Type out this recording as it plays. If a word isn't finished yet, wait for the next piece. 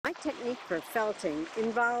technique for felting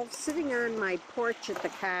involves sitting on my porch at the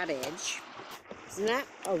cottage. It's not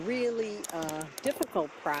a really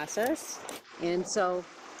difficult process, and so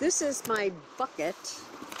this is my bucket,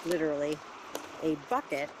 literally a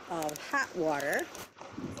bucket of hot water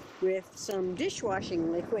with some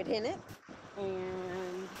dishwashing liquid in it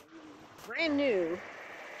and brand new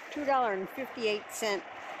 $2.58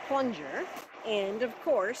 plunger, and of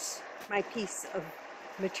course my piece of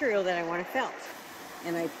material that I want to felt.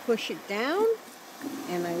 And I push it down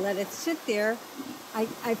and I let it sit there. I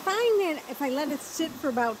find that if I let it sit for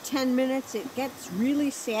about 10 minutes, it gets really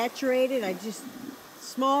saturated.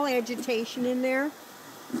 Small agitation in there.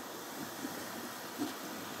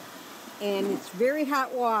 And it's very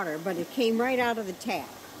hot water, but it came right out of the tap.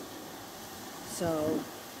 So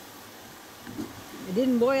I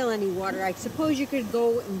didn't boil any water. I suppose you could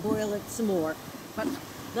go and boil it some more, but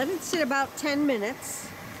let it sit about 10 minutes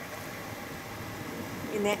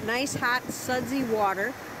in that nice hot sudsy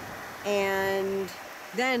water, and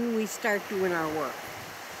then we start doing our work.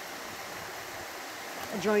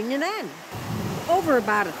 I'll join you then. Over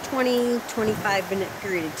about a 20-25 minute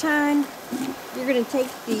period of time, you're going to take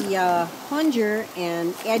the plunger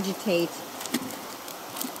and agitate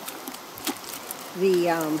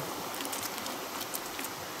the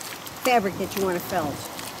fabric that you want to felt.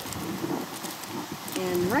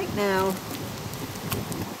 And right now,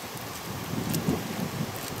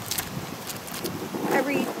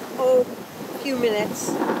 every few minutes,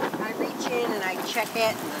 I reach in and I check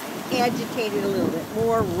it and I agitate it a little bit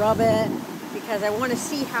more, rub it, because I want to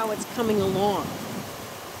see how it's coming along.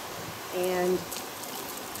 And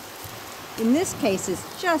in this case,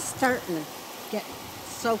 it's just starting to get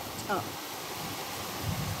soaked up.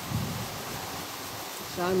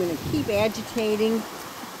 So I'm going to keep agitating,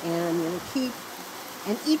 and I'm going to keep,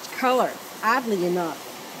 and each color, oddly enough,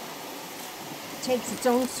 takes its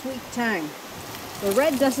own sweet time. The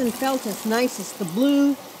red doesn't felt as nice as the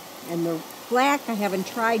blue, and the black I haven't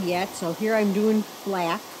tried yet, so here I'm doing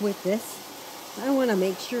black with this. I want to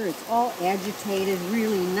make sure it's all agitated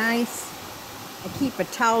really nice. I keep a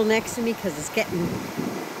towel next to me because it's getting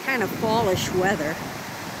kind of fallish weather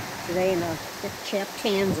today, and I'll get chapped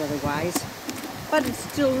hands otherwise. But it's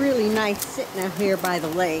still really nice sitting out here by the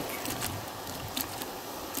lake.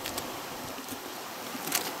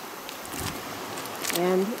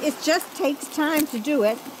 And it just takes time to do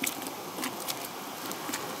it.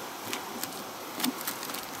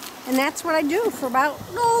 And that's what I do for about,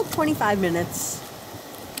 25 minutes.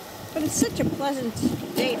 But it's such a pleasant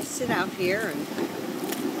day to sit out here and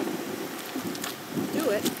do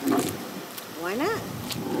it. Why not?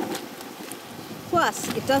 Plus,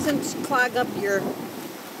 it doesn't clog up the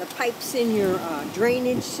pipes in your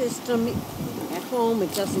drainage system at home.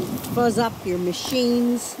 It doesn't fuzz up your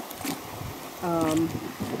machines.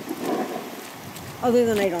 Other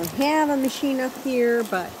than I don't have a machine up here,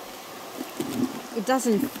 but it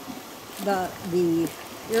doesn't,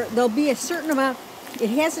 there'll be a certain amount, it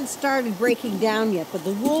hasn't started breaking down yet, but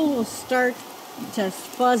the wool will start to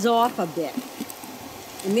fuzz off a bit.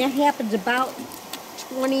 And that happens about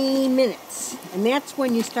 20 minutes. And that's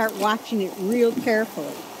when you start watching it real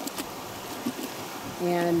carefully.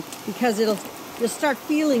 And because you'll start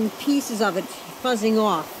feeling pieces of it fuzzing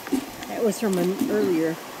off. That was from an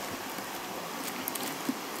earlier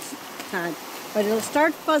time. But it'll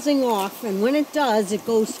start fuzzing off, and when it does, it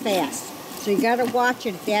goes fast. So you got to watch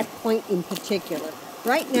it at that point in particular.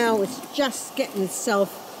 Right now, it's just getting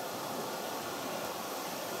itself,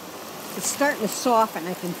 it's starting to soften.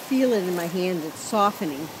 I can feel it in my hand. It's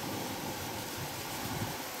softening.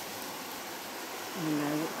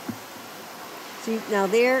 And see, now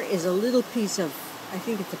there is a little piece of, I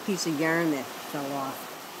think it's a piece of yarn that fell off.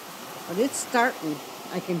 But it's starting.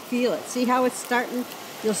 I can feel it. See how it's starting?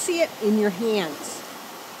 You'll see it in your hands.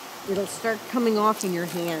 It'll start coming off in your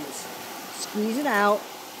hands. Squeeze it out.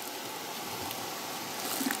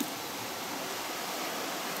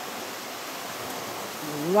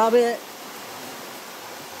 Rub it.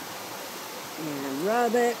 And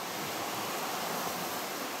rub it.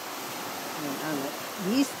 And on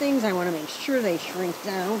these things, I want to make sure they shrink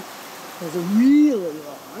down because they're really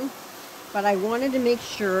long. But I wanted to make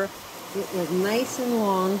sure it was nice and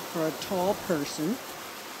long for a tall person.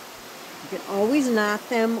 You can always knot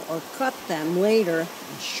them or cut them later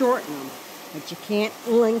and shorten them, but you can't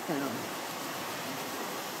lengthen them.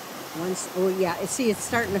 Oh yeah, see, it's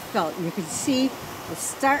starting to felt. You can see it's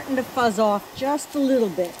starting to fuzz off just a little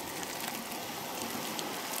bit.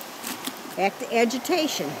 Back to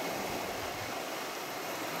agitation.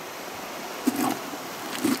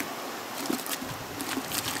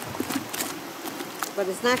 But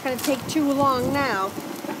it's not going to take too long now.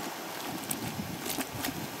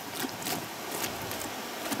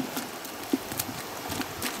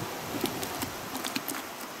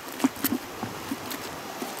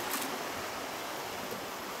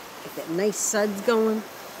 nice suds going.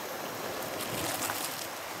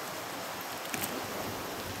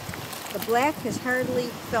 The black is hardly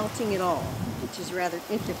felting at all, which is rather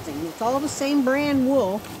interesting. It's all the same brand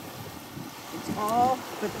wool. It's all,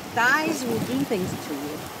 but dyes will do things to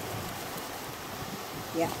you.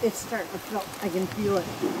 Yeah, it's starting to felt. I can feel it.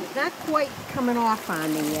 It's not quite coming off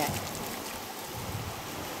on me yet.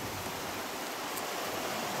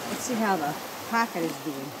 Let's see how the pocket is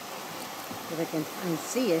doing. If I can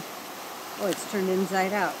see it. Oh, it's turned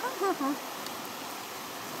inside out.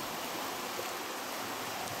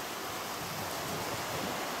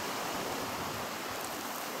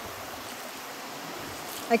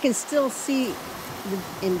 I can still see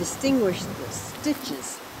and distinguish the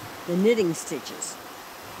stitches, the knitting stitches.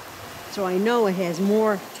 So I know it has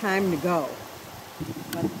more time to go.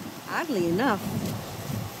 But oddly enough,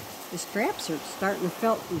 the straps are starting to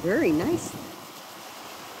felt very nicely.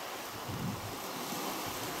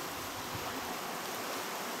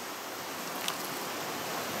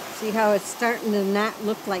 See how it's starting to not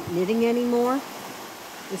look like knitting anymore?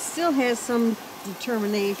 It still has some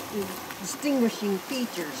distinguishing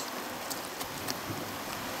features.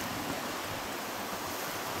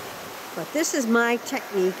 But this is my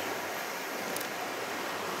technique.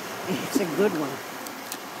 It's a good one.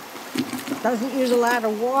 Doesn't use a lot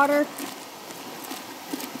of water.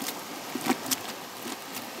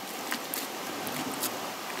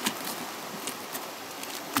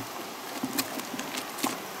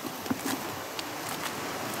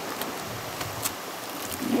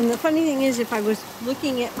 And the funny thing is, if I was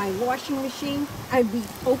looking at my washing machine, I'd be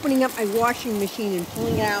opening up my washing machine and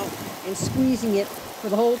pulling it out and squeezing it for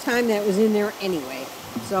the whole time that it was in there anyway.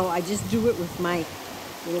 So I just do it with my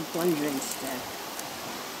little plunger instead.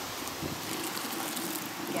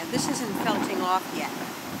 Yeah, this isn't felting off yet.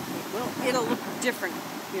 Well, it'll look different.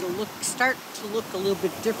 It'll start to look a little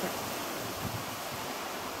bit different.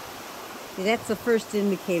 See, that's the first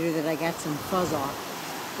indicator that I got some fuzz off.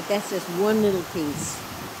 But that's just one little piece.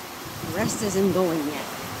 The rest isn't going yet.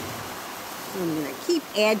 So I'm going to keep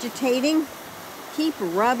agitating, keep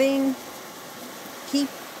rubbing, keep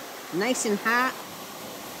nice and hot.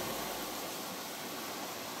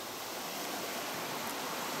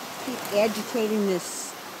 Keep agitating this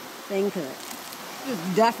thing because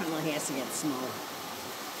it definitely has to get smaller.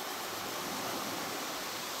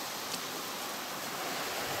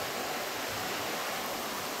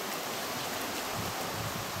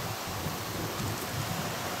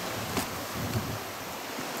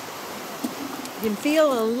 You can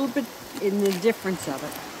feel a little bit in the difference of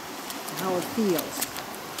it, how it feels.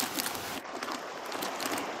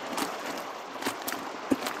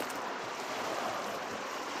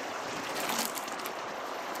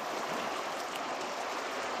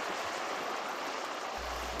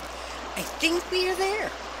 I think we are there.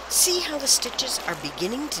 See how the stitches are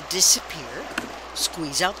beginning to disappear?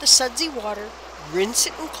 Squeeze out the sudsy water, rinse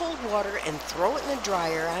it in cold water, and throw it in the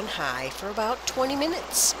dryer on high for about 20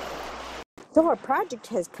 minutes. So our project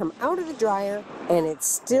has come out of the dryer and it's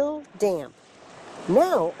still damp.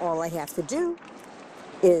 Now all I have to do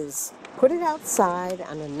is put it outside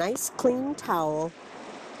on a nice clean towel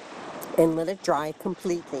and let it dry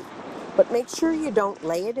completely. But make sure you don't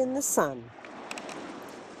lay it in the sun.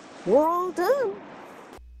 We're all done.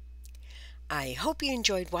 I hope you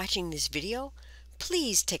enjoyed watching this video.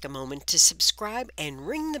 Please take a moment to subscribe and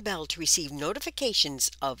ring the bell to receive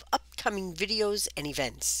notifications of upcoming videos and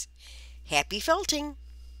events. Happy felting!